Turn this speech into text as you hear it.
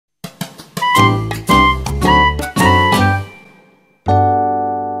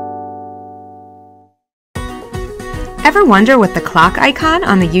Ever wonder what the clock icon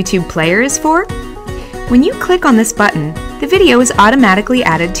on the YouTube player is for? When you click on this button, the video is automatically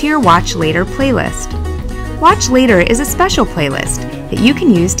added to your Watch Later playlist. Watch Later is a special playlist that you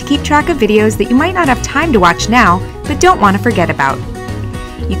can use to keep track of videos that you might not have time to watch now but don't want to forget about.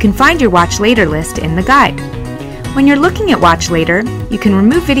 You can find your Watch Later list in the guide. When you're looking at Watch Later, you can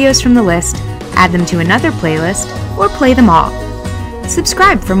remove videos from the list, add them to another playlist, or play them all.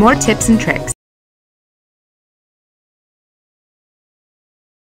 Subscribe for more tips and tricks.